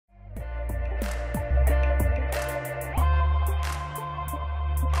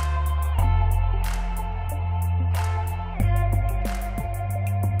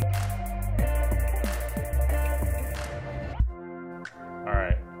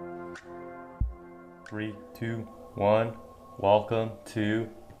Three, two, one. Welcome to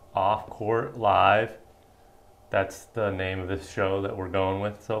Offcourt Live. That's the name of this show that we're going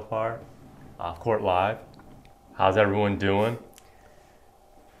with so far. Offcourt Live. How's everyone doing?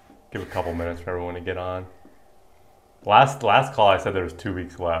 Give a couple minutes for everyone to get on. Last call I said there was 2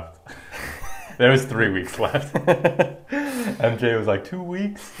 weeks left. There was 3 weeks left. MJ was like, 2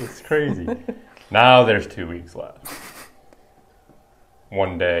 weeks? It's crazy. Now there's 2 weeks left.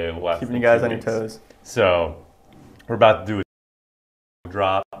 1 day left. Keeping you guys on your toes. So we're about to do a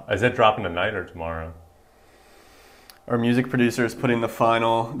drop. Is it dropping tonight or tomorrow? Our music producer is putting the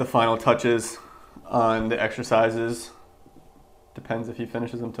final touches on the exercises. Depends if he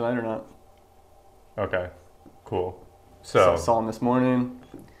finishes them tonight or not. Okay, cool. So saw him this morning.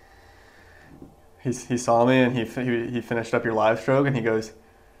 He saw me and he finished up your live stroke and he goes,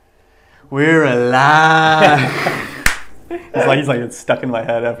 "We're alive." He's like it's stuck in my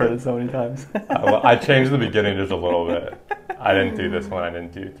head. I've heard it so many times. I changed the beginning just a little bit. I didn't do this one. I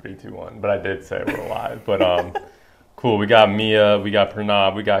didn't do 3, 2, 1, but I did say we're alive. But cool. We got Mia. We got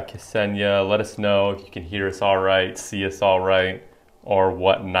Pranav. We got Ksenia. Let us know if you can hear us all right, see us all right, or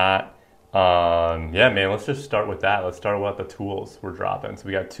whatnot. Yeah, man. Let's just start with that. Let's start with the tools we're dropping. So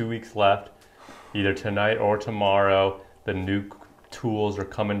we got 2 weeks left, either tonight or tomorrow. The new tools are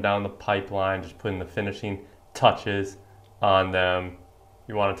coming down the pipeline. Just putting the finishing touches on them.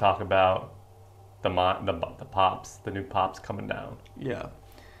 You want to talk about the pops, the new pops coming down? Yeah,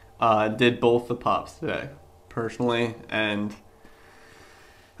 did both the pops today personally, and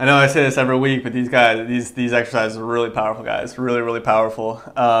I know I say this every week, but these guys, these exercises are really powerful, guys. Really powerful.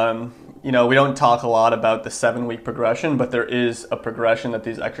 We don't talk a lot about the 7-week progression, but there is a progression that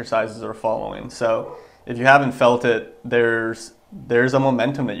these exercises are following. So if you haven't felt it, there's a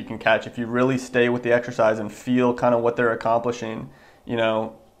momentum that you can catch if you really stay with the exercise and feel kind of what they're accomplishing.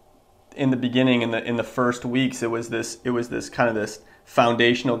 In the beginning, in the first weeks, it was this kind of this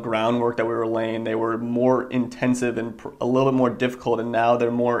foundational groundwork that we were laying. They were more intensive and a little bit more difficult, and now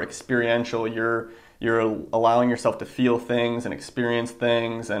they're more experiential. You're allowing yourself to feel things and experience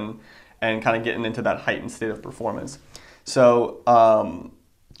things and kind of getting into that heightened state of performance. So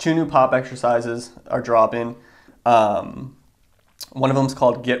 2 new pop exercises are dropping. One of them is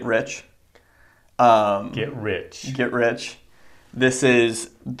called Get Rich. Get rich. This is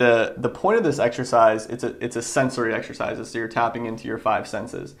the point of this exercise. It's a sensory exercise. So you're tapping into your 5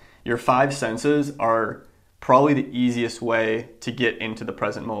 senses. Your 5 senses are probably the easiest way to get into the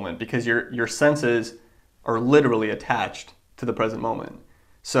present moment because your senses are literally attached to the present moment.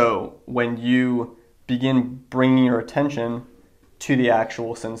 So when you begin bringing your attention to the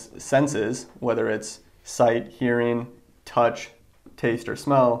actual senses, whether it's sight, hearing, touch, taste, or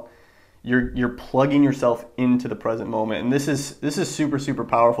smell, you're plugging yourself into the present moment. And this is super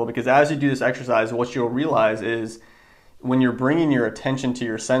powerful because as you do this exercise, what you'll realize is when you're bringing your attention to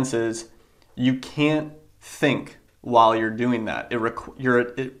your senses, you can't think while you're doing that.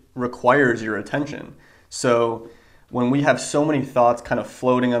 It requires your attention. So when we have so many thoughts kind of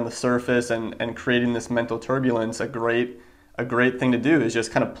floating on the surface and creating this mental turbulence, a great thing to do is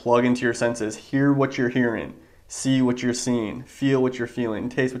just kind of plug into your senses, hear what you're hearing, see what you're seeing, feel what you're feeling,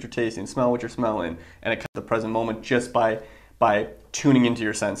 taste what you're tasting, smell what you're smelling, and it comes to the present moment just by tuning into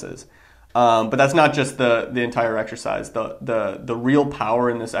your senses. But that's not just the entire exercise. The real power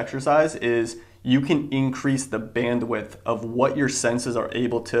in this exercise is you can increase the bandwidth of what your senses are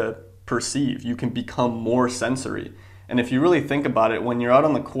able to perceive. You can become more sensory. And if you really think about it, when you're out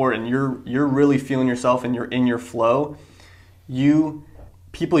on the court and you're really feeling yourself and you're in your flow,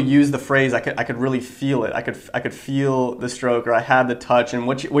 people use the phrase, I could really feel it. I could feel the stroke, or I had the touch. And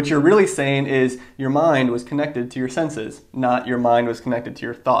what you're really saying is your mind was connected to your senses, not your mind was connected to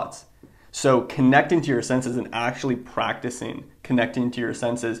your thoughts. So connecting to your senses and actually practicing connecting to your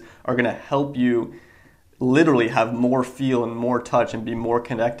senses are going to help you literally have more feel and more touch and be more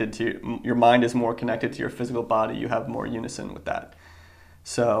connected to your mind is more connected to your physical body. You have more unison with that.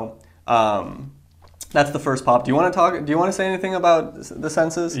 So that's the first pop. Do you want to say anything about the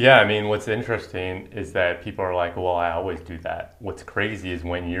senses? Yeah, I mean, what's interesting is that people are like, well, I always do that. What's crazy is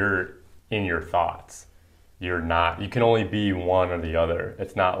when you're in your thoughts, you're not. You can only be one or the other.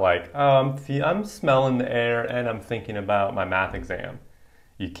 It's not like, oh, I'm smelling the air and I'm thinking about my math exam.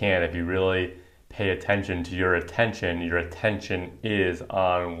 You can't. If you really pay attention to your attention is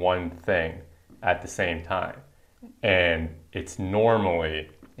on one thing at the same time. And it's normally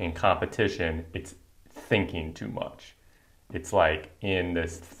in competition, it's thinking too much. It's like in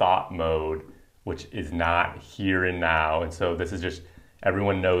this thought mode, which is not here and now. And so this is just,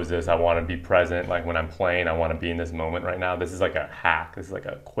 everyone knows this. I want to be present. Like when I'm playing, I want to be in this moment right now. This is like a hack. This is like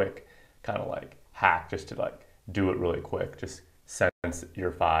a quick kind of like hack just to like do it really quick. Just sense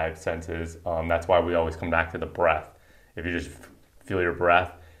your five senses. That's why we always come back to the breath. If you just feel your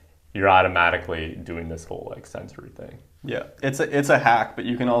breath, you're automatically doing this whole like sensory thing. Yeah, it's a hack, but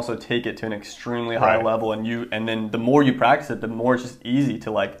you can also take it to an extremely high level, and then the more you practice it, the more it's just easy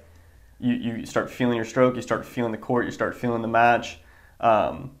to like you start feeling your stroke, you start feeling the court, you start feeling the match.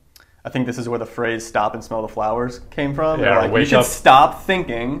 I think this is where the phrase "stop and smell the flowers" came from. Yeah, like, you should stop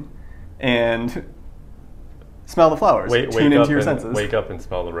thinking and smell the flowers. Tune into your senses. Wake up and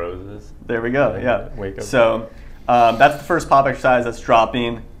smell the roses. There we go. Yeah. Wake up. So that's the first pop exercise. That's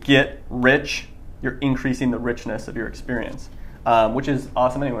dropping. Get rich. You're increasing the richness of your experience, which is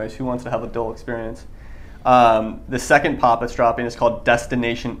awesome anyways. Who wants to have a dull experience? The second pop that's dropping is called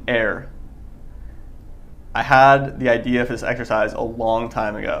destination air. I had the idea for this exercise a long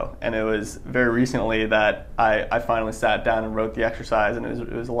time ago, and it was very recently that I finally sat down and wrote the exercise, and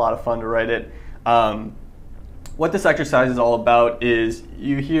it was a lot of fun to write it. What this exercise is all about is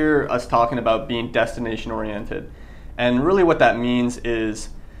you hear us talking about being destination oriented, and really what that means is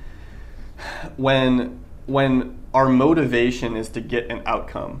when our motivation is to get an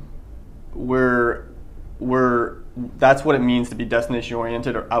outcome, that's what it means to be destination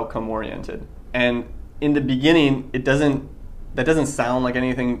oriented or outcome oriented. And in the beginning, that doesn't sound like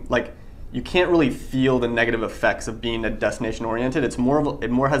anything. Like, you can't really feel the negative effects of being a destination oriented. It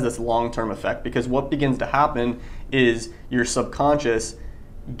more has this long-term effect, because what begins to happen is your subconscious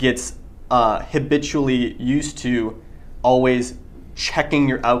gets habitually used to always checking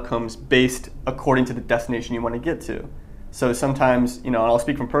your outcomes based according to the destination you want to get to. So sometimes, and I'll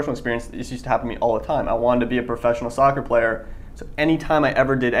speak from personal experience, this used to happen to me all the time. I wanted to be a professional soccer player, so anytime I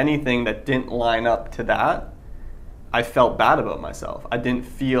ever did anything that didn't line up to that, I felt bad about myself. I didn't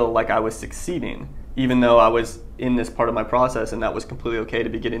feel like I was succeeding, even though I was in this part of my process, and that was completely okay to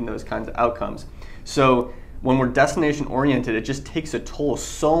be getting those kinds of outcomes. So when we're destination oriented, it just takes a toll.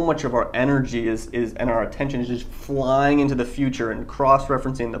 So much of our energy and our attention is just flying into the future and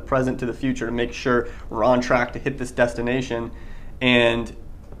cross-referencing the present to the future to make sure we're on track to hit this destination, and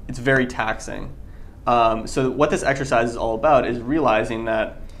it's very taxing. So what this exercise is all about is realizing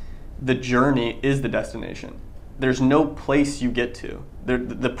that the journey is the destination. There's no place you get to.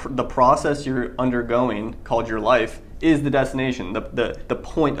 The process you're undergoing, called your life, is the destination. The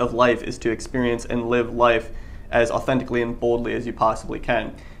point of life is to experience and live life as authentically and boldly as you possibly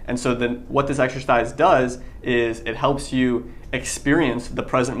can. And so then what this exercise does is it helps you experience the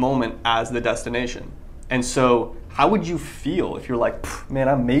present moment as the destination. And so how would you feel if you're like, man,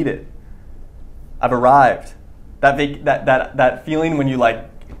 I made it. I've arrived. That feeling when you like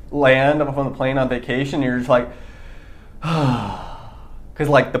land up on the plane on vacation, you're just like, because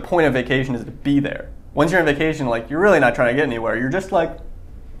like the point of vacation is to be there. Once you're on vacation, like, you're really not trying to get anywhere. You're just like,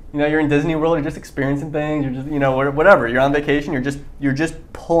 you're in Disney World, you're just experiencing things, you're just, whatever. You're on vacation, you're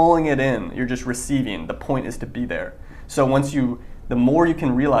just pulling it in, you're just receiving. The point is to be there. So the more you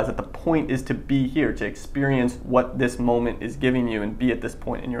can realize that the point is to be here, to experience what this moment is giving you and be at this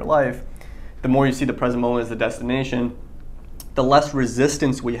point in your life, the more you see the present moment as the destination, the less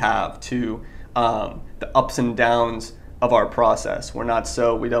resistance we have to the ups and downs of our process. We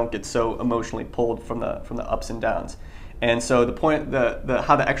don't get so emotionally pulled from the ups and downs. And so the point,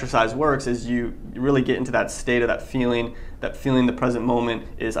 how the exercise works is you really get into that state of that feeling the present moment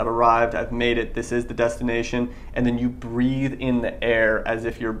is, I've arrived, I've made it, this is the destination, and then you breathe in the air as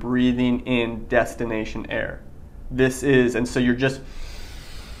if you're breathing in destination air. And so you're just,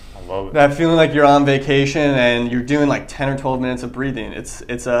 I love it. That feeling like you're on vacation and you're doing like 10 or 12 minutes of breathing. It's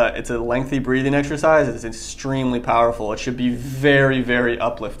a lengthy breathing exercise. It's extremely powerful. It should be very, very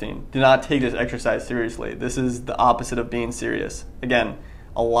uplifting. Do not take this exercise seriously. This is the opposite of being serious. Again,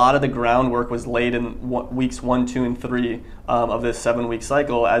 a lot of the groundwork was laid in weeks 1, 2, and 3 of this 7-week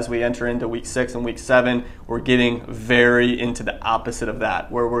cycle. As we enter into week 6 and week 7, we're getting very into the opposite of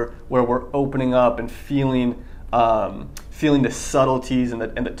that, where we're opening up and feeling the subtleties and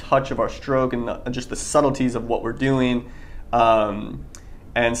the touch of our stroke and just the subtleties of what we're doing.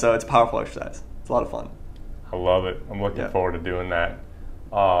 And so it's a powerful exercise. It's a lot of fun. I love it. I'm looking forward to doing that.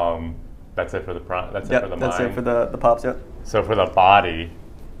 That's it for the it for the mind. That's it for the pops. Yep. So for the body,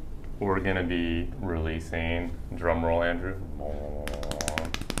 we're gonna be releasing, drum roll, Andrew,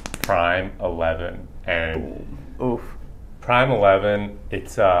 Prime 11, and oof. Prime 11, it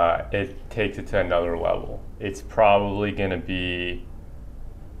takes it to another level. It's probably gonna be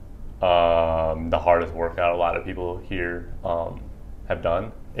the hardest workout a lot of people here have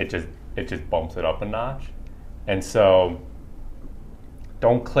done. It just bumps it up a notch, and so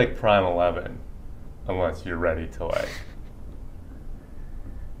don't click Prime 11 unless you're ready to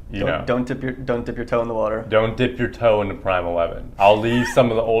You know, don't dip your toe in the water. don't dip your toe into Prime 11. I'll leave some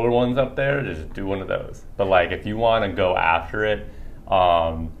of the older ones up there. Just do one of those. But like, if you want to go after it,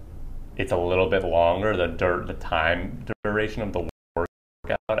 it's a little bit longer. The time duration of the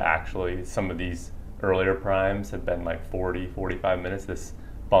workout, actually, some of these earlier primes have been like 40, 45 minutes. This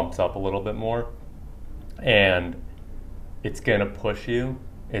bumps up a little bit more, and it's gonna push you.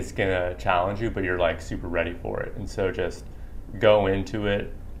 It's gonna challenge you, but you're like super ready for it. And so just go into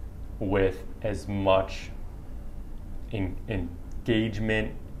it with as much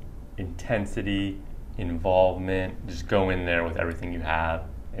engagement, intensity, involvement. Just go in there with everything you have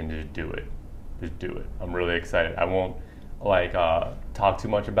and just do it. Just do it. I'm really excited. I won't like talk too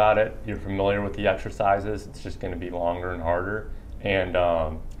much about it. You're familiar with the exercises. It's just going to be longer and harder. And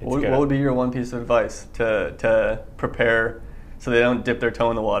what would be your one piece of advice to prepare so they don't dip their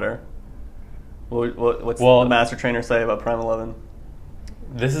toe in the water? What's the master trainer say about Prime 11?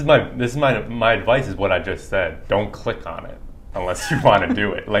 This is my advice is what I just said. Don't click on it unless you want to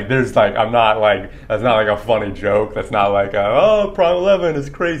do it. Like there's like, I'm not like, that's not like a funny joke. That's not like, oh, Prime 11 is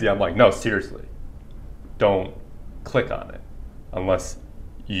crazy. I'm like, no, seriously. Don't click on it unless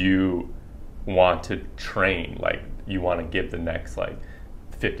you want to train. Like you want to give the next like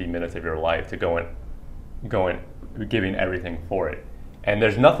 50 minutes of your life to going, giving everything for it. And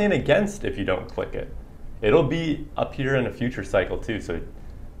there's nothing against if you don't click it. It'll be up here in a future cycle too. So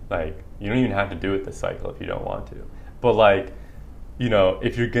like, you don't even have to do it this cycle if you don't want to. But like, you know,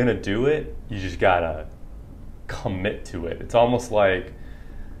 if you're gonna do it, you just gotta commit to it. It's almost like,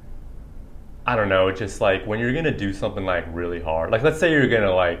 I don't know, just like when you're gonna do something like really hard. Like let's say you're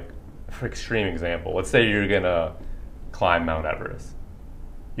gonna like, for extreme example, let's say you're gonna climb Mount Everest.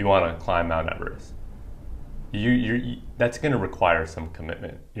 You wanna climb Mount Everest. That's gonna require some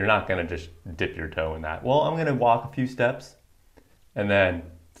commitment. You're not gonna just dip your toe in that. Well, I'm gonna walk a few steps and then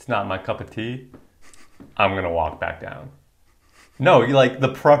it's not my cup of tea. I'm gonna walk back down. No, you like the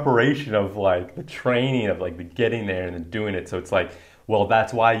preparation of like the training of like the getting there and then doing it. So it's like, well,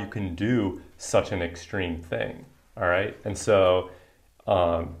 that's why you can do such an extreme thing. All right. And so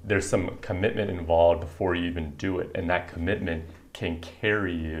there's some commitment involved before you even do it. And that commitment can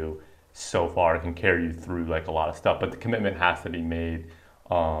carry you so far. It can carry you through like a lot of stuff, but the commitment has to be made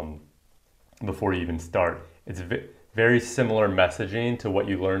before you even start. It's very similar messaging to what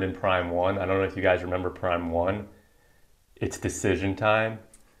you learned in Prime 1. I don't know if you guys remember Prime 1. It's decision time.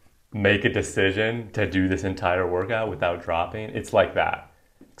 Make a decision to do this entire workout without dropping. It's like that,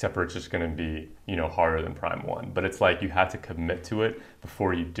 except for it's just going to be, you know, harder than Prime 1. But it's like you have to commit to it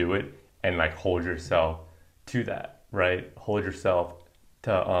before you do it and like hold yourself to that, right? Hold yourself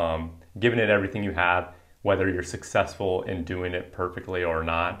to giving it everything you have. Whether you're successful in doing it perfectly or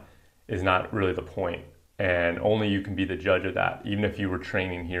not is not really the point. And only you can be the judge of that. Even if you were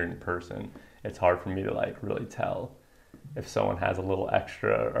training here in person, it's hard for me to like really tell if someone has a little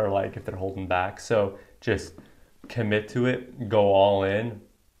extra or like if they're holding back. So just commit to it, go all in.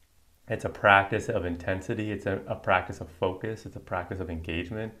 It's a practice of intensity. It's a practice of focus. It's a practice of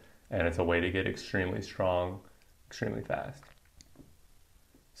engagement. And it's a way to get extremely strong, extremely fast.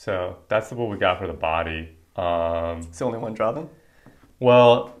 So that's what we got for the body. It's the only one dropping?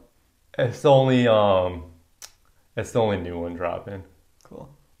 Well, it's the only new one dropping. Cool.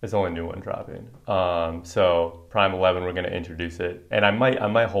 It's the only new one dropping. So Prime 11, we're going to introduce it, and I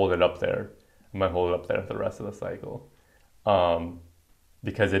might hold it up there. I might hold it up there for the rest of the cycle,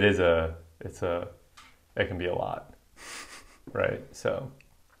 because it can be a lot, right? So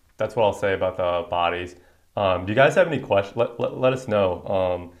that's what I'll say about the bodies. Do you guys have any questions? Let us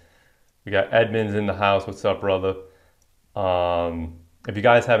know. We got Edmonds in the house. What's up, brother? If you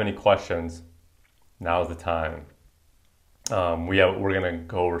guys have any questions, now's the time. We're gonna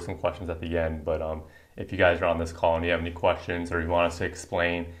go over some questions at the end, but if you guys are on this call and you have any questions or you want us to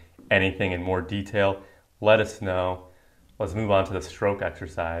explain anything in more detail, let us know. Let's move on to the stroke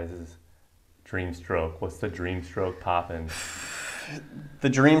exercises. Dream stroke. What's the dream stroke popping? The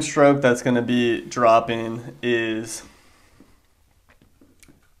dream stroke that's going to be dropping is,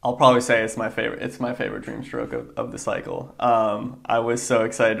 I'll probably say it's my favorite. It's my favorite dream stroke of the cycle. I was so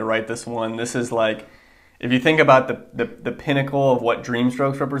excited to write this one. This is like, if you think about the pinnacle of what dream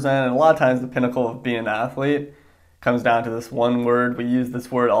strokes represent, and a lot of times the pinnacle of being an athlete comes down to this one word. We use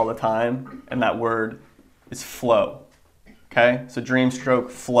this word all the time, and that word is flow. Okay? So dream stroke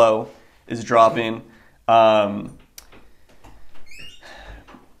flow is dropping.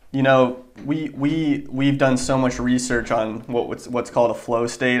 You know, we've done so much research on what's called a flow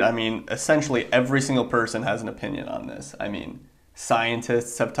state. I mean, essentially every single person has an opinion on this. I mean,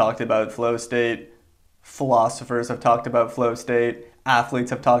 scientists have talked about flow state, philosophers have talked about flow state, athletes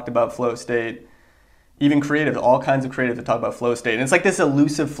have talked about flow state. Even creatives, all kinds of creatives have talked about flow state. And it's like this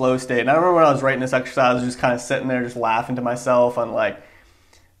elusive flow state. And I remember when I was writing this exercise, I was just kind of sitting there just laughing to myself on like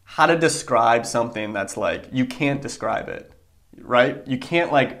how to describe something that's like, you can't describe it, right? You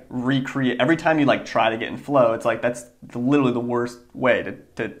can't like recreate. Every time you like try to get in flow, it's like that's literally the worst way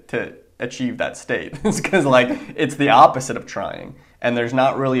to achieve that state. It's because like it's the opposite of trying. And there's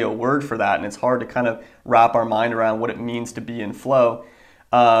not really a word for that. And it's hard to kind of wrap our mind around what it means to be in flow.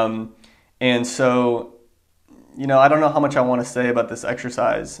 And so, you know, I don't know how much I want to say about this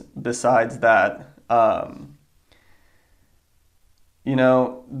exercise besides that, you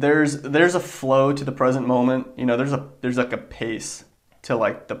know, there's a flow to the present moment. You know, there's like a pace to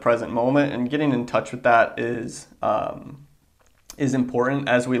like the present moment, and getting in touch with that is important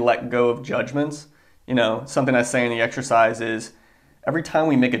as we let go of judgments. You know, something I say in the exercise is every time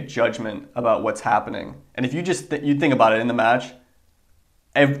we make a judgment about what's happening, and if you just you think about it in the match,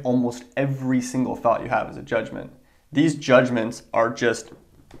 almost every single thought you have is a judgment. These judgments are just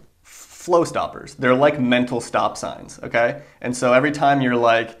flow stoppers. They're like mental stop signs, okay? And so every time you're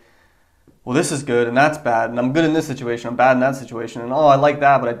like, well, this is good and that's bad, and I'm good in this situation, I'm bad in that situation, and oh, I like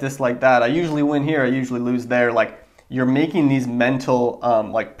that, but I dislike that. I usually win here, I usually lose there. Like, you're making these mental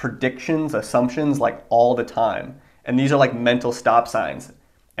like predictions, assumptions, like all the time. And these are like mental stop signs.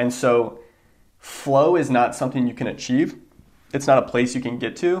 And so flow is not something you can achieve. It's not a place you can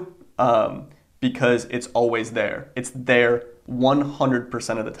get to because it's always there. It's there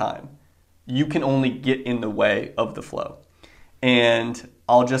 100% of the time. You can only get in the way of the flow. And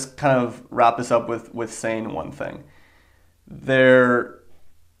I'll just kind of wrap this up with saying one thing.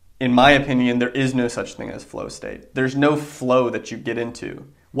 In my opinion, there is no such thing as flow state. There's no flow that you get into.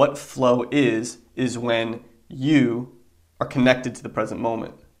 What flow is when you are connected to the present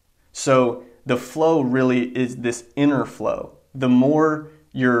moment. So the flow really is this inner flow. The more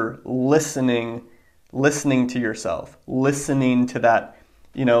you're listening to yourself, listening to that,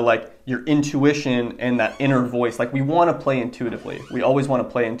 you know, like your intuition and that inner voice. Like, we want to play intuitively. We always want to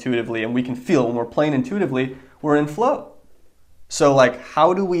play intuitively, and we can feel when we're playing intuitively, we're in flow. So like,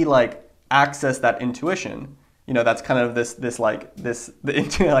 how do we like access that intuition? You know, that's kind of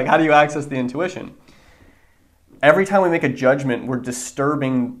like how do you access the intuition? Every time we make a judgment, we're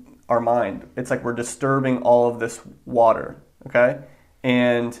disturbing our mind. It's like we're disturbing all of this water, okay?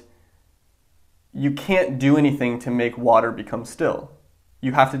 And you can't do anything to make water become still.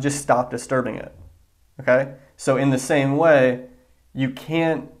 You have to just stop disturbing it, okay? So in the same way, you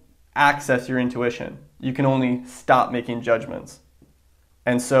can't access your intuition. You can only stop making judgments.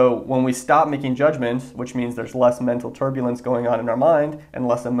 And so when we stop making judgments, which means there's less mental turbulence going on in our mind and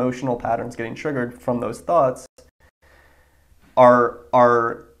less emotional patterns getting triggered from those thoughts,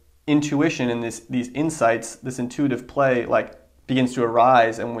 our intuition and these insights, this intuitive play, like begins to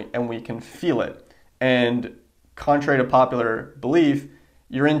arise, and we can feel it. And contrary to popular belief,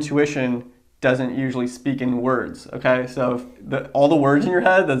 your intuition doesn't usually speak in words, okay? So all the words in your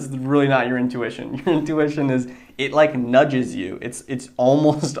head, that's really not your intuition. Your intuition is, it like nudges you. It's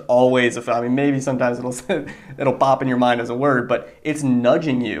almost always, I mean, maybe sometimes it'll pop in your mind as a word, but it's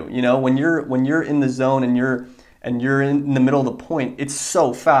nudging you. You know, when you're in the zone and you're in the middle of the point, it's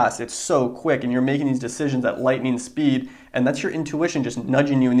so fast, it's so quick, and you're making these decisions at lightning speed, and that's your intuition just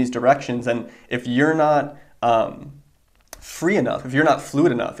nudging you in these directions. And if you're not free enough, if you're not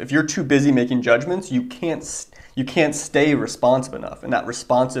fluid enough, if you're too busy making judgments, you can't stay responsive enough. And that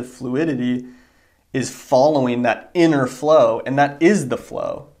responsive fluidity is following that inner flow, and that is the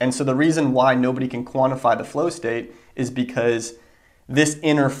flow. And so the reason why nobody can quantify the flow state is because this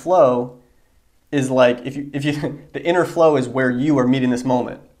inner flow is like, if you the inner flow is where you are meeting this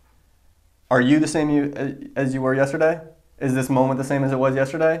moment. Are you the same as you were yesterday? Is this moment the same as it was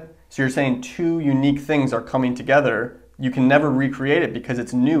yesterday? So you're saying two unique things are coming together. You can never recreate it because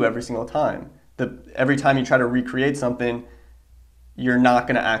it's new every single time. Every time you try to recreate something, you're not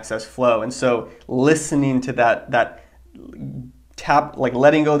going to access flow. And so listening to that tap, like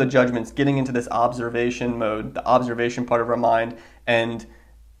letting go of the judgments, getting into this observation mode, the observation part of our mind, and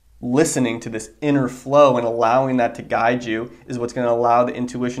listening to this inner flow and allowing that to guide you is what's going to allow the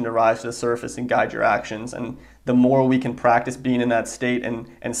intuition to rise to the surface and guide your actions. And the more we can practice being in that state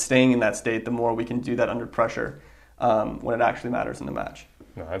and staying in that state, the more we can do that under pressure when it actually matters in the match.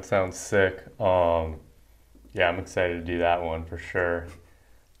 No, that sounds sick. Yeah, I'm excited to do that one for sure.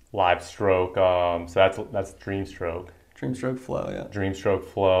 Live stroke. So that's dream stroke. Dream stroke flow, yeah. Dream stroke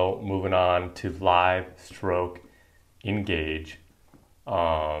flow. Moving on to live stroke engage.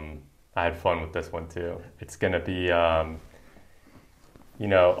 I had fun with this one too. It's gonna be you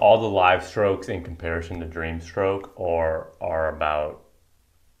know, all the live strokes in comparison to dream stroke are about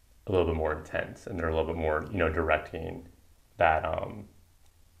a little bit more intense, and they're a little bit more, you know, directing that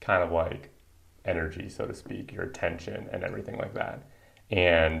kind of like energy, so to speak, your attention and everything like that.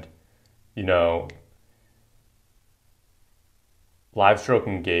 And, you know, live stroke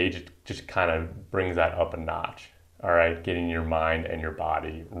engage just kind of brings that up a notch. All right, getting your mind and your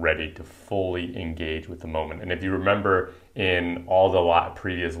body ready to fully engage with the moment. And if you remember in all the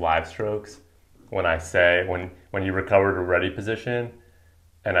previous live strokes, when I say, when you recover to ready position,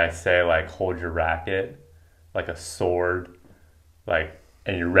 and I say like hold your racket like a sword, like,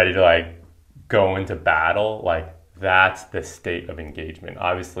 and you're ready to like go into battle, like that's the state of engagement.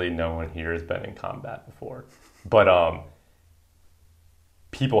 Obviously no one here has been in combat before, but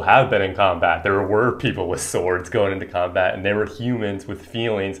people have been in combat. There were people with swords going into combat, and they were humans with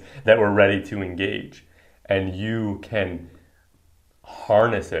feelings that were ready to engage. And you can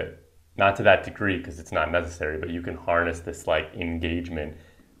harness it, not to that degree because it's not necessary, but you can harness this like engagement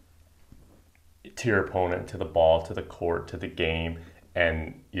to your opponent, to the ball, to the court, to the game,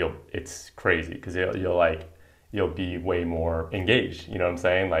 and it's crazy because you'll be way more engaged. You know what I'm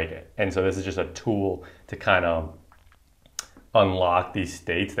saying? Like, and so this is just a tool to kind of unlock these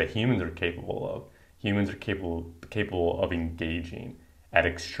states that humans are capable of. Humans are capable of engaging at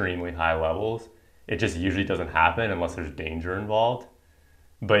extremely high levels. It just usually doesn't happen unless there's danger involved.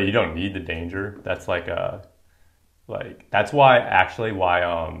 But you don't need the danger. That's that's why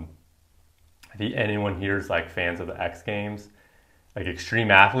I think anyone here is like fans of the X Games, like extreme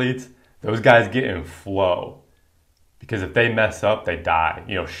athletes, those guys get in flow. Because if they mess up, they die.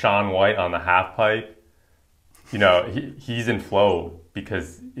 You know, Shaun White on the half pipe, you know, he's in flow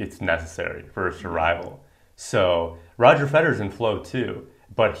because it's necessary for survival. So Roger Federer's in flow too,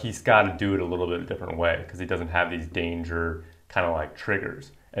 but he's got to do it a little bit a different way because he doesn't have these danger kind of like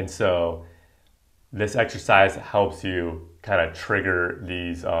triggers. And so this exercise helps you kind of trigger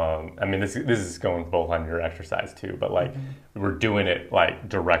these. I mean, this is going both on your exercise too, but like we're doing it like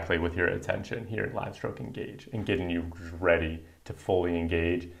directly with your attention here at Live Stroke Engage and getting you ready to fully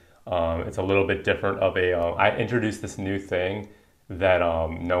engage. It's a little bit different of a. I introduced this new thing that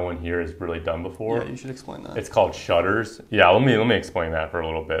no one here has really done before. Yeah, you should explain that. It's called shutters. Yeah, let me explain that for a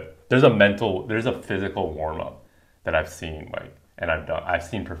little bit. There's a physical warm up that I've seen I've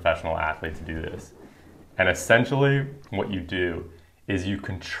seen professional athletes do this, and essentially what you do is you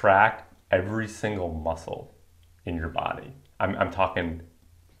contract every single muscle in your body. I'm talking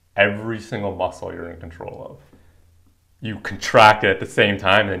every single muscle you're in control of. You contract it at the same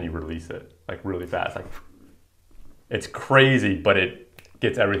time and then you release it like really fast. Like it's crazy, but it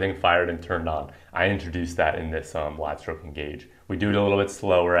gets everything fired and turned on. I introduced that in this Live Stroke Engage. We do it a little bit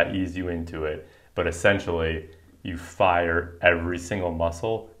slower. I ease you into it, but essentially you fire every single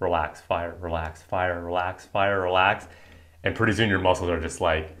muscle, relax, fire, relax, fire, relax, fire, relax, and pretty soon your muscles are just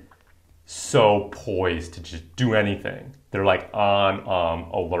like so poised to just do anything. They're like on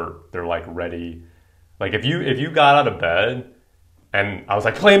alert. They're like ready. Like if you got out of bed and I was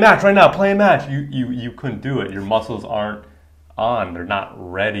like, play a match right now, play a match, you couldn't do it. Your muscles aren't on. They're not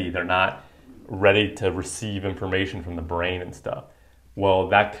ready. They're not ready to receive information from the brain and stuff. Well,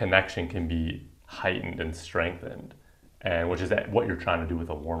 that connection can be heightened and strengthened, and which is what you're trying to do with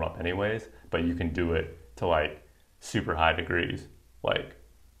a warm-up anyways, but you can do it to like super high degrees. Like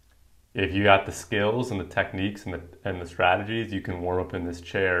if you got the skills and the techniques and the strategies, you can warm up in this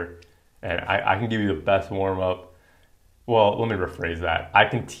chair. And I can give you the best warm-up. Well, let me rephrase that. I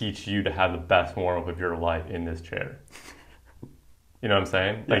can teach you to have the best warm-up of your life in this chair. You know what I'm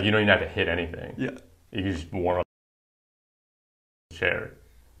saying? Yeah. Like you don't even have to hit anything. Yeah. You can just warm up in the chair.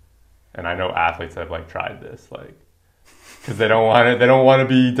 And I know athletes have like tried this, like, because they don't want to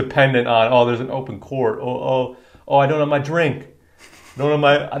be dependent on, there's an open court. Oh, I don't have my drink. I don't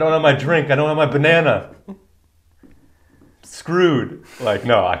have my drink. I don't have my banana. Screwed. Like,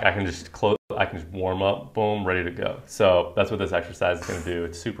 no, I can just warm up, boom, ready to go. So that's what this exercise is going to do.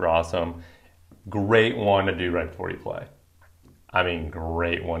 It's super awesome. Great one to do right before you play. I mean,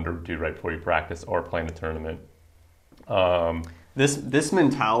 great one to do right before you practice or play in a tournament. This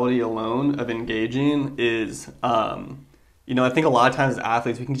mentality alone of engaging is, I think a lot of times as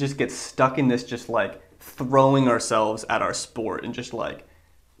athletes, we can just get stuck in this just like throwing ourselves at our sport and just like,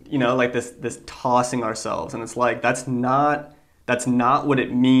 like this tossing ourselves. And it's like, that's not what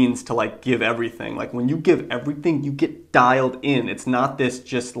it means to like give everything. Like when you give everything, you get dialed in. It's not this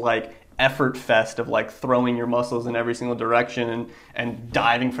just like effort fest of like throwing your muscles in every single direction and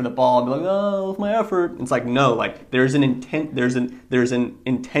diving for the ball and be like, oh, with my effort. It's like, no, like there's an intensity,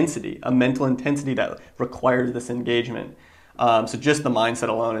 a mental intensity that requires this engagement. So just the mindset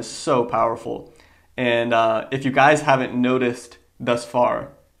alone is so powerful. And if you guys haven't noticed thus far,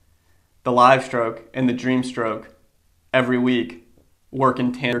 the live stroke and the dream stroke every week work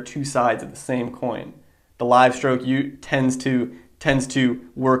in tandem. They're two sides of the same coin. The live stroke tends to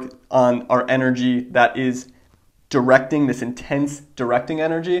work on our energy that is directing, this intense directing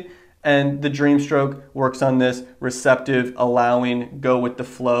energy, and the dream stroke works on this receptive, allowing, go with the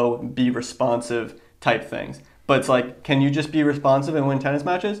flow, be responsive type things. But it's like, can you just be responsive and win tennis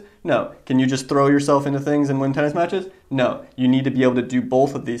matches? No. Can you just throw yourself into things and win tennis matches? No. You need to be able to do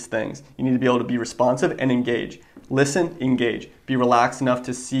both of these things. You need to be able to be responsive and engage. Listen, engage. Be relaxed enough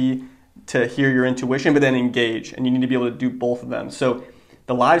to hear your intuition, but then engage. And you need to be able to do both of them. So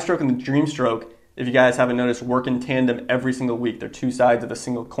the live stroke and the dream stroke, if you guys haven't noticed, work in tandem every single week. They're two sides of a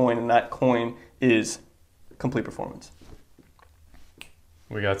single coin, and that coin is complete performance.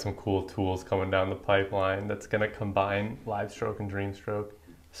 We got some cool tools coming down the pipeline that's going to combine live stroke and dream stroke.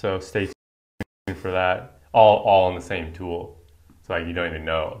 So stay tuned for that. All in the same tool. So like you don't even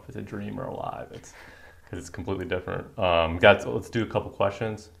know if it's a dream or a live. It's because it's completely different. Let's do a couple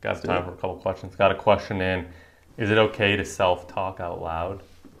questions. Got time for a couple questions. Got a question in. Is it okay to self-talk out loud?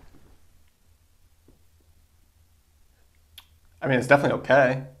 I mean, it's definitely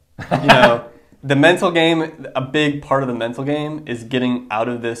okay. You know, the mental game, a big part of the mental game is getting out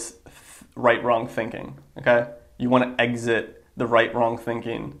of this right-wrong thinking, okay? You want to exit the right-wrong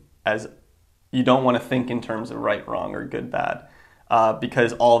thinking, as you don't want to think in terms of right-wrong or good-bad,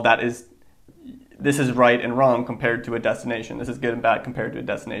 because all of that is, this is right and wrong compared to a destination. This is good and bad compared to a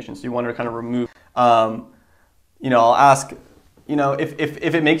destination. So you want to kind of remove, you know, I'll ask, you know, if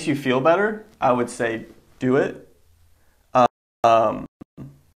it makes you feel better, I would say do it.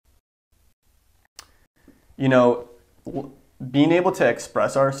 You know, being able to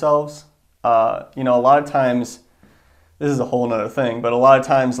express ourselves, you know, a lot of times, this is a whole nother thing, but a lot of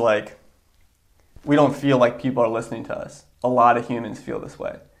times, like, we don't feel like people are listening to us. A lot of humans feel this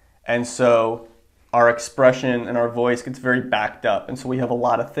way. And so our expression and our voice gets very backed up. And so we have a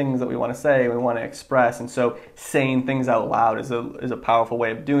lot of things that we want to say, we want to express. And so saying things out loud is a powerful way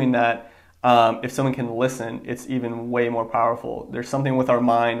of doing that. If someone can listen, it's even way more powerful. There's something with our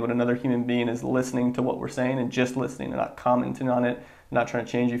mind when another human being is listening to what we're saying and just listening and not commenting on it, not trying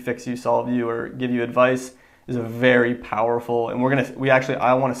to change you, fix you, solve you, or give you advice, is a very powerful. And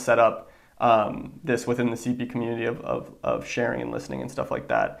I want to set up this within the CP community of sharing and listening and stuff like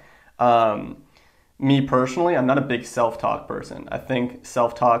that. Me personally, I'm not a big self-talk person. I think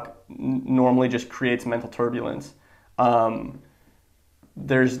self-talk normally just creates mental turbulence.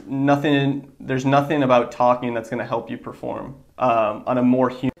 There's nothing about talking that's going to help you perform on a more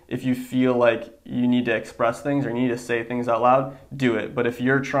human. If you feel like you need to express things or you need to say things out loud, do it. But if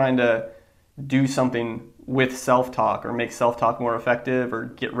you're trying to do something with self-talk or make self-talk more effective or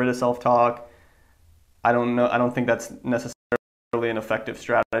get rid of self-talk, I don't think that's necessarily an effective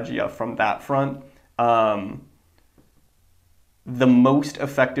strategy from that front. The most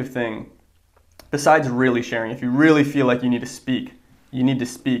effective thing, besides really sharing, if you really feel like you need to speak, you need to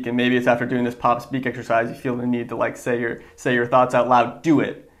speak, and maybe it's after doing this pop speak exercise, you feel the need to like say your thoughts out loud. Do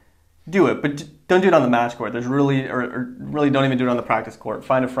it, but don't do it on the match court. There's really don't even do it on the practice court.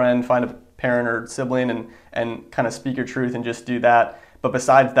 Find a friend, find a parent or sibling, and kind of speak your truth and just do that. But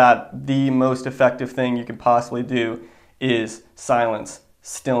besides that, the most effective thing you could possibly do is silence,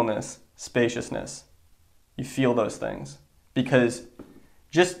 stillness, spaciousness. You feel those things because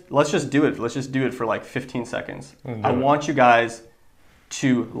let's just do it. Let's just do it for like 15 seconds. I want you guys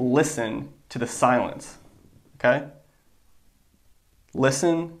to listen to the silence, okay?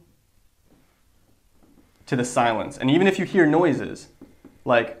 Listen to the silence. And even if you hear noises,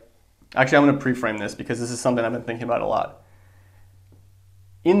 like, actually I'm gonna pre-frame this because this is something I've been thinking about a lot.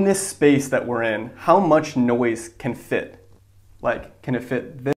 In this space that we're in, how much noise can fit? Like, can it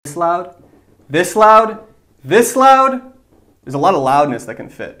fit this loud, this loud, this loud? There's a lot of loudness that can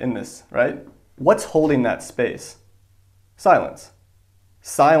fit in this, right? What's holding that space? Silence.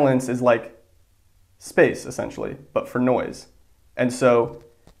 Silence is like space, essentially, but for noise. And so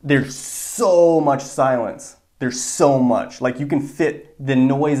there's so much silence. There's so much. Like you can fit the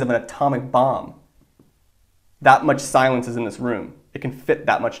noise of an atomic bomb. That much silence is in this room. It can fit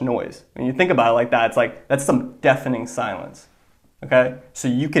that much noise. When you think about it like that, it's like, that's some deafening silence. Okay? So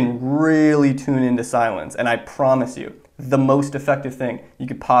you can really tune into silence. And I promise you, the most effective thing you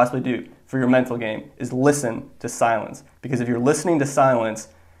could possibly do for your mental game is listen to silence. Because if you're listening to silence,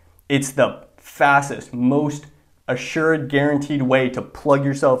 it's the fastest, most assured, guaranteed way to plug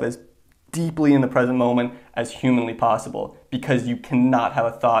yourself as deeply in the present moment as humanly possible. Because you cannot have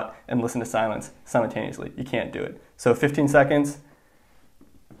a thought and listen to silence simultaneously. You can't do it. So 15 seconds.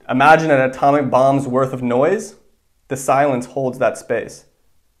 Imagine an atomic bomb's worth of noise. The silence holds that space.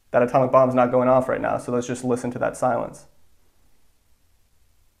 That atomic bomb's not going off right now, so let's just listen to that silence.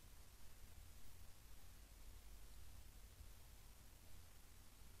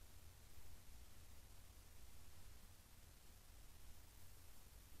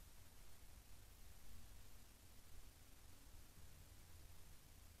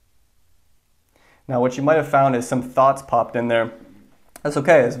 Now, what you might have found is some thoughts popped in there. That's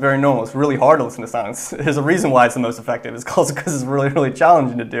okay, it's very normal. It's really hard to listen to silence. There's a reason why it's the most effective. It's also because it's really, really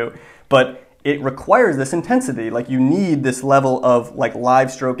challenging to do. But it requires this intensity. Like, you need this level of like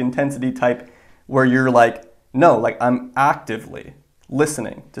live stroke intensity type where you're like, no, like I'm actively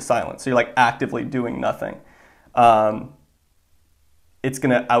listening to silence. So you're like actively doing nothing. It's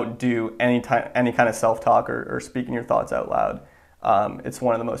gonna outdo any kind of self-talk or speaking your thoughts out loud. It's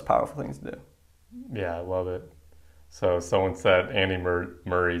one of the most powerful things to do. Yeah, I love it. So someone said Andy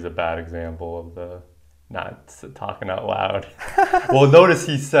Murray's a bad example of the not talking out loud. Well, notice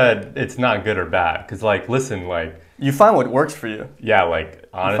he said it's not good or bad because, like, listen, like you find what works for you. Yeah, like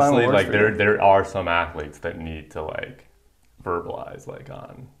honestly, like there are some athletes that need to like verbalize like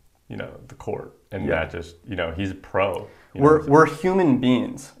on the court, and that just he's a pro. We're human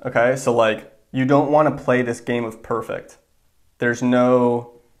beings, okay? So like you don't want to play this game of perfect. There's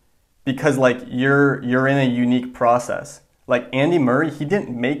no. Because like you're in a unique process. Like Andy Murray, he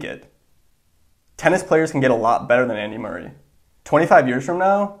didn't make it. Tennis players can get a lot better than Andy Murray. 25 years from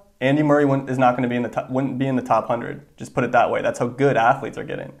now, Andy Murray is not going to be wouldn't be in the top 100. Just put it that way. That's how good athletes are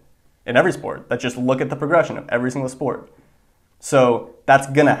getting in every sport. That just look at the progression of every single sport. So that's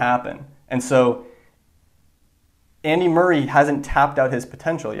going to happen. And so Andy Murray hasn't tapped out his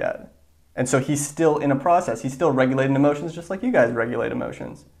potential yet. And so he's still in a process. He's still regulating emotions just like you guys regulate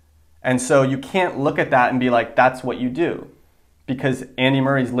emotions. And so you can't look at that and be like, that's what you do. Because Andy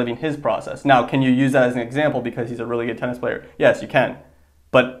Murray's living his process. Now, can you use that as an example because he's a really good tennis player? Yes, you can.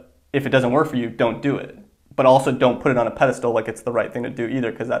 But if it doesn't work for you, don't do it. But also don't put it on a pedestal like it's the right thing to do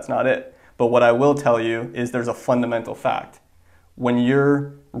either, because that's not it. But what I will tell you is there's a fundamental fact. When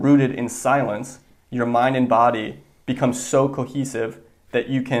you're rooted in silence, your mind and body become so cohesive that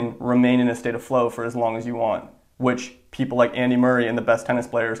you can remain in a state of flow for as long as you want, which people like Andy Murray and the best tennis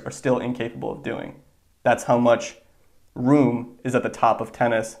players are still incapable of doing. That's how much room is at the top of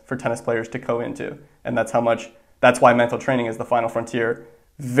tennis for tennis players to go into. And that's why mental training is the final frontier.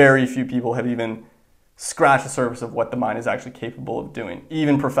 Very few people have even scratched the surface of what the mind is actually capable of doing.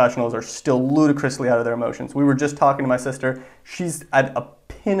 Even professionals are still ludicrously out of their emotions. We were just talking to my sister. She's at a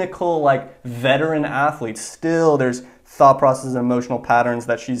pinnacle, like veteran athlete. Still, there's thought processes and emotional patterns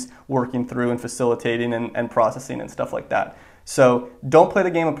that she's working through and facilitating and processing and stuff like that. So don't play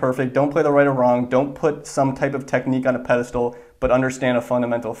the game of perfect, don't play the right or wrong, don't put some type of technique on a pedestal, but understand a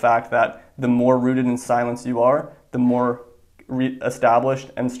fundamental fact that the more rooted in silence you are, the more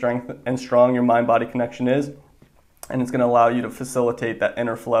established and strong your mind-body connection is, and it's going to allow you to facilitate that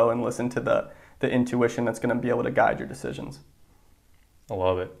inner flow and listen to the intuition that's going to be able to guide your decisions. I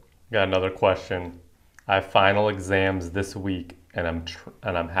love it. Got another question. I have final exams this week, and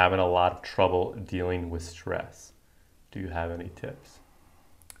I'm having a lot of trouble dealing with stress. Do you have any tips?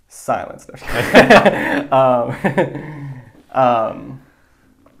 Silence.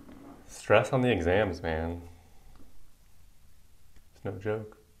 Stress on the exams, man. It's no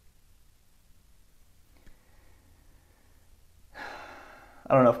joke.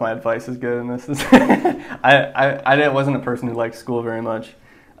 I don't know if my advice is good in this. I wasn't a person who liked school very much.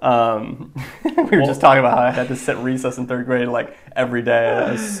 We were just talking about how I had to sit recess in third grade like every day.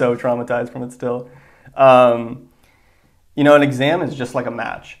 I was so traumatized from it still. An exam is just like a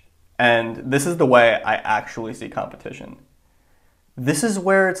match. And this is the way I actually see competition. This is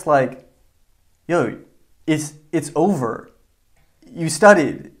where it's like, yo, it's over. You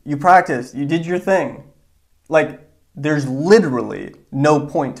studied, you practiced, you did your thing. Like, there's literally no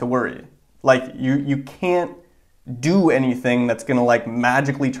point to worry. Like, you can't do anything that's gonna like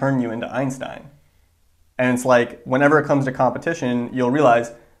magically turn you into Einstein. And it's like, whenever it comes to competition, you'll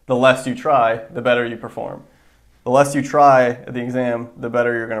realize the less you try, the better you perform. The less you try at the exam, the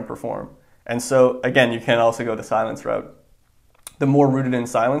better you're gonna perform. And so, again, you can also go the silence route. The more rooted in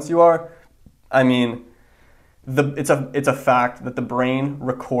silence you are, I mean, it's a fact that the brain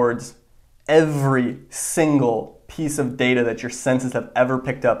records every single piece of data that your senses have ever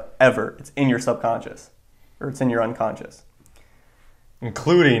picked up, ever. It's in your subconscious, or it's in your unconscious.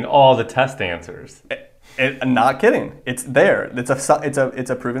 Including all the test answers. Not kidding. It's there. It's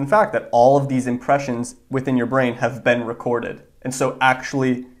a proven fact that all of these impressions within your brain have been recorded. And so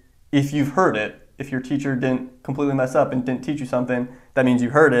actually, if you've heard it, if your teacher didn't completely mess up and didn't teach you something, that means you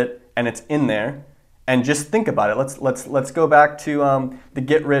heard it and it's in there. And just think about it. Let's go back to the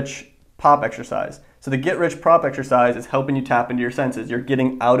get rich pop exercise. So the get rich pop exercise is helping you tap into your senses. You're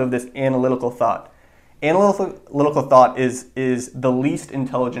getting out of this analytical thought. Analytical thought is the least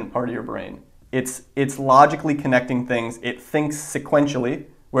intelligent part of your brain. It's logically connecting things. It thinks sequentially,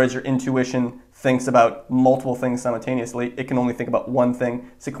 whereas your intuition thinks about multiple things simultaneously. It can only think about one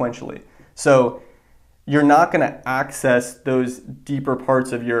thing sequentially. So you're not going to access those deeper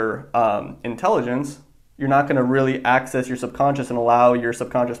parts of your intelligence. You're not going to really access your subconscious and allow your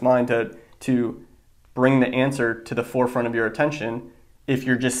subconscious mind to bring the answer to the forefront of your attention if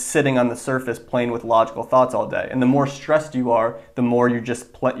you're just sitting on the surface playing with logical thoughts all day. And the more stressed you are, the more you're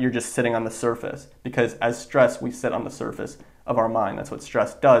just sitting on the surface. Because as stressed, we sit on the surface of our mind. That's what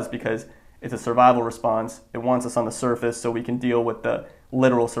stress does, because it's a survival response. It wants us on the surface so we can deal with the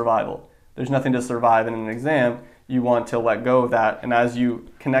literal survival. There's nothing to survive in an exam. You want to let go of that. And as you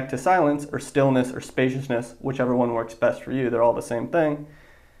connect to silence or stillness or spaciousness, whichever one works best for you, they're all the same thing,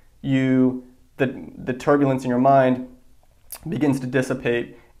 the turbulence in your mind begins to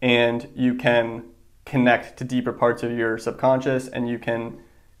dissipate, and you can connect to deeper parts of your subconscious, and you can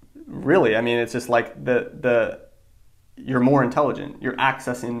really, it's just like you're more intelligent. You're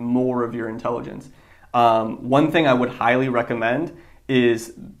accessing more of your intelligence. One thing I would highly recommend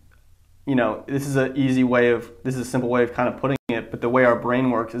is, this is a simple way of kind of putting it, but the way our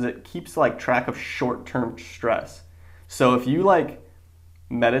brain works is it keeps track of short-term stress. So if you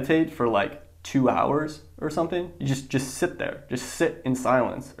meditate for 2 hours or something, you just sit there, just sit in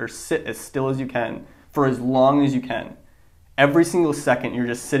silence, or sit as still as you can for as long as you can. Every single second you're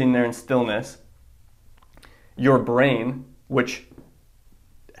just sitting there in stillness, your brain, which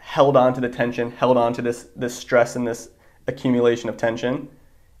held on to the tension, held on to this stress and this accumulation of tension,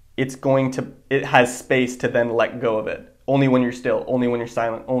 it has space to then let go of it. Only when you're still, only when you're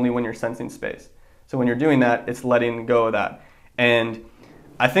silent, only when you're sensing space. So when you're doing that, it's letting go of that. And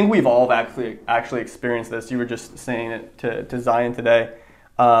I think we've all actually experienced this. You were just saying it to Zion today,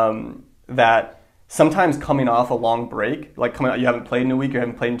 that sometimes coming off a long break, you haven't played in a week, you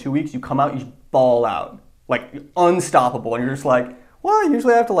haven't played in 2 weeks, you come out, you ball out, unstoppable. And you're just well, I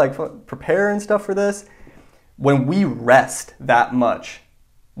usually have to prepare and stuff for this. When we rest that much,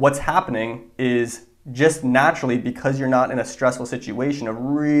 what's happening is just naturally, because you're not in a stressful situation of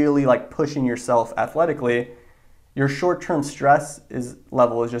really pushing yourself athletically, your short-term stress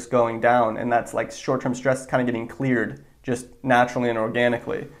level is just going down, and that's short-term stress is kind of getting cleared just naturally and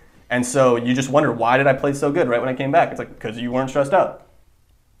organically. And so you just wonder, why did I play so good right when I came back? It's because you weren't stressed out.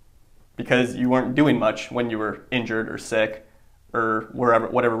 Because you weren't doing much when you were injured or sick or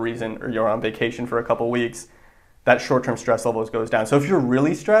whatever reason, or you're on vacation for a couple weeks. That short-term stress level goes down. So if you're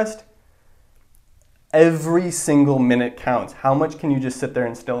really stressed, every single minute counts. How much can you just sit there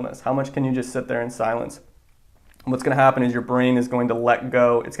in stillness? How much can you just sit there in silence? What's going to happen is your brain is going to let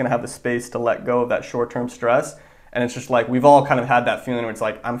go. It's going to have the space to let go of that short-term stress. And it's just we've all kind of had that feeling where it's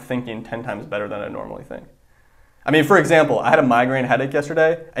I'm thinking 10 times better than I normally think. For example, I had a migraine headache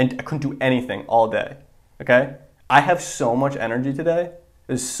yesterday and I couldn't do anything all day. Okay? I have so much energy today.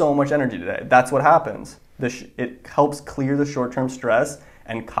 There's so much energy today. That's what happens. It helps clear the short-term stress,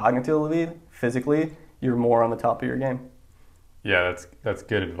 and cognitively, physically, you're more on the top of your game. Yeah, that's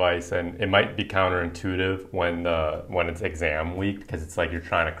good advice, and it might be counterintuitive when it's exam week, because it's you're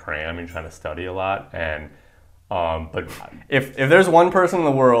trying to cram, you're trying to study a lot, and but if there's one person in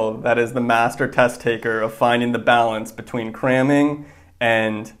the world that is the master test taker of finding the balance between cramming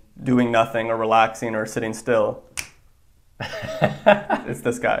and doing nothing or relaxing or sitting still, it's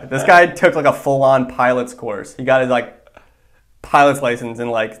this guy. This guy took a full-on pilot's course. He got his pilot's license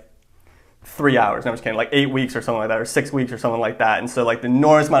in 3 hours. No, I'm just kidding. 8 weeks or something like that, or 6 weeks or something like that. And so the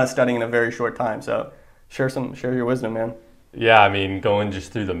enormous amount of studying in a very short time. So share your wisdom, man. Yeah, going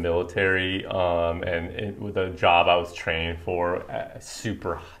just through the military, with a job I was training for,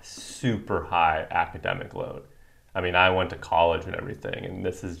 super high academic load. I went to college and everything, and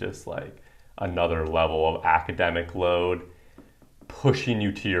this is just another level of academic load pushing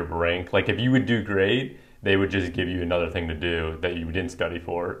you to your brink. If you would do great, they would just give you another thing to do that you didn't study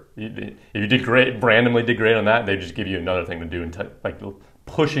for. If you did great, randomly did great on that, they just give you another thing to do, and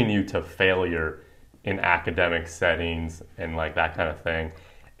pushing you to failure in academic settings and that kind of thing.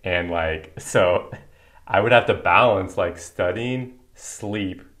 And so I would have to balance studying,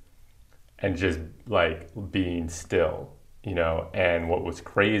 sleep, and just being still, And what was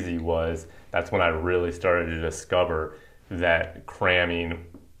crazy was that's when I really started to discover that cramming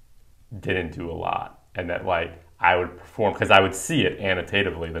didn't do a lot. And that I would perform, because I would see it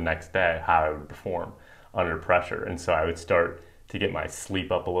annotatively the next day how I would perform under pressure. And so I would start to get my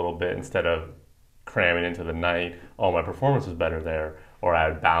sleep up a little bit instead of cramming into the night. Oh, my performance was better there. Or I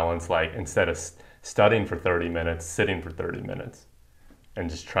would balance, like, instead of studying for 30 minutes, sitting for 30 minutes and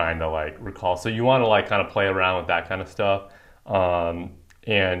just trying to like recall. So you want to like kind of play around with that kind of stuff.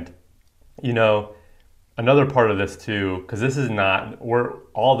 And, you know, another part of this too, because this is not,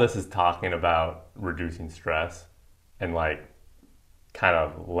 all this is talking about reducing stress and like kind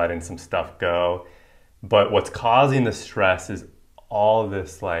of letting some stuff go. But what's causing the stress is all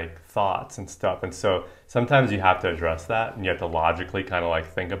this like thoughts and stuff. And so sometimes you have to address that, and you have to logically kind of like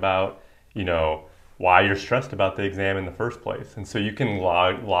think about, you know, why you're stressed about the exam in the first place. And so you can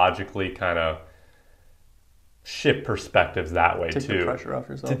logically kind of shift perspectives that way too. Take the pressure off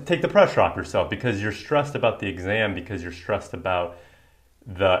yourself. To take the pressure off yourself, because you're stressed about the exam, because you're stressed about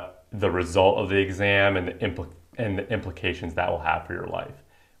the result of the exam and the implications that will have for your life,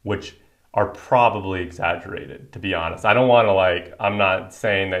 which are probably exaggerated, to be honest. I don't want to like, I'm not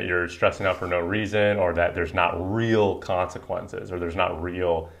saying that you're stressing out for no reason, or that there's not real consequences, or there's not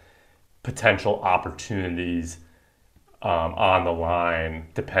real potential opportunities on the line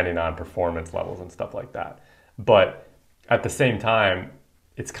depending on performance levels and stuff like that. But at the same time,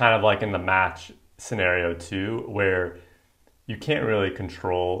 it's kind of like in the match scenario too, where you can't really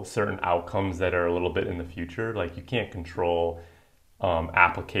control certain outcomes that are a little bit in the future. Like you can't control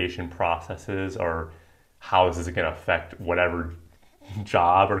application processes, or how this is going to affect whatever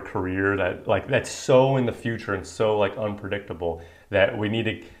job or career that's so in the future and so like unpredictable, that we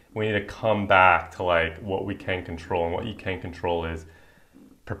need to come back to like what we can control. And what you can control is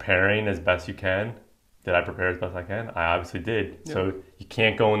preparing as best you can. Did I prepare as best I can? I obviously did. Yeah. So you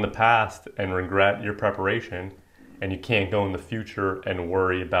can't go in the past and regret your preparation, and you can't go in the future and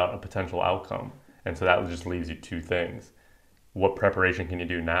worry about a potential outcome. And so that just leaves you two things. What preparation can you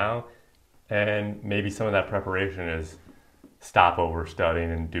do now? And maybe some of that preparation is stop over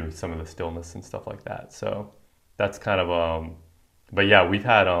studying and do some of the stillness and stuff like that. So that's kind of but yeah, we've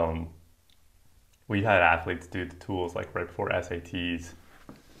had athletes do the tools like right before SATs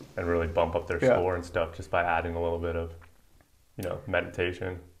and really bump up their score and stuff just by adding a little bit of, you know,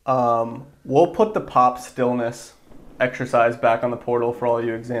 meditation. We'll put the pop stillness exercise back on the portal for all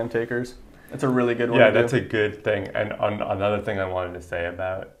you exam takers. It's a really good one. Yeah, that's a good thing. And another thing I wanted to say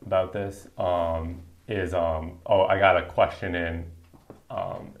about this is I got a question in.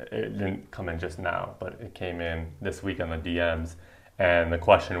 It didn't come in just now, but it came in this week on the DMs. And the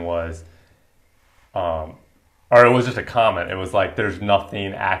question was, or it was just a comment. It was like, there's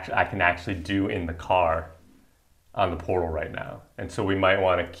nothing I can actually do in the car on the portal right now. And so we might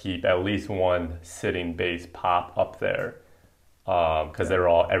want to keep at least one sitting base pop up there, because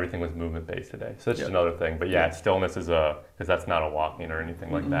everything was movement based today. So that's just another thing. But yeah, stillness is because that's not a walking or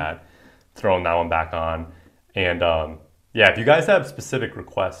anything like that. Throwing that one back on. And if you guys have specific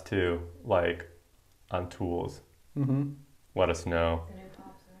requests too, like on tools, let us know.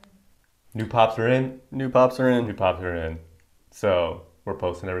 The new pops are in. New pops are in. New pops are in. So we're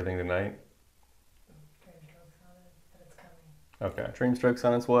posting everything tonight. Okay. Dreamstroke's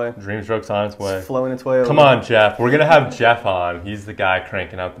on its way. Dreamstroke's on its way. It's flowing its way over. Come on, Jeff. We're going to have Jeff on. He's the guy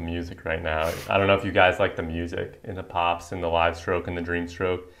cranking out the music right now. I don't know if you guys like the music in the pops and the live stroke and the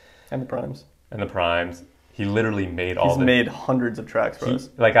Dreamstroke. And the primes. And the primes. He literally made all He's made hundreds of tracks for us.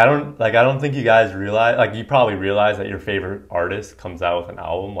 I don't think you guys realize, like you probably realize that your favorite artist comes out with an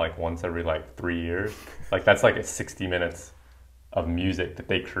album like once every like 3 years. Like that's like 60 minutes of music that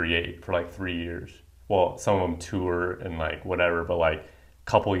they create for like 3 years. Well, some of them tour and like whatever, but like a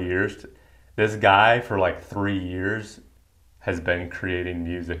couple years. This guy for like 3 years has been creating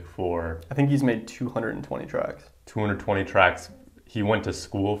music for... I think he's made 220 tracks. 220 tracks. He went to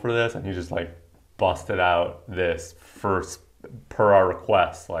school for this, and he just like busted out this first per our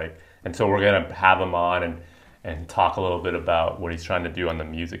request. Like, and so we're going to have him on and talk a little bit about what he's trying to do on the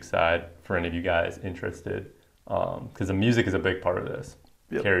music side for any of you guys interested. Because the music is a big part of this.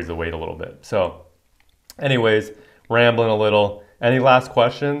 Yep. Carries the weight a little bit. So... anyways, rambling a little. Any last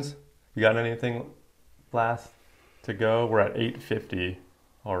questions? You got anything last to go? We're at 8:50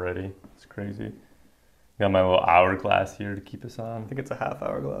 already. It's crazy. Got my little hourglass here to keep us on. I think it's a half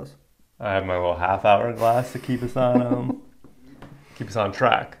hourglass. I have my little half hourglass to keep us on keep us on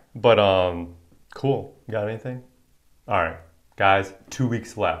track. But cool. You got anything? All right, guys. 2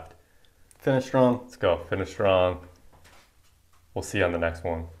 weeks left. Finish strong. Let's go. Finish strong. We'll see you on the next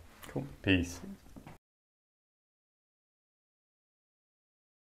one. Cool. Peace.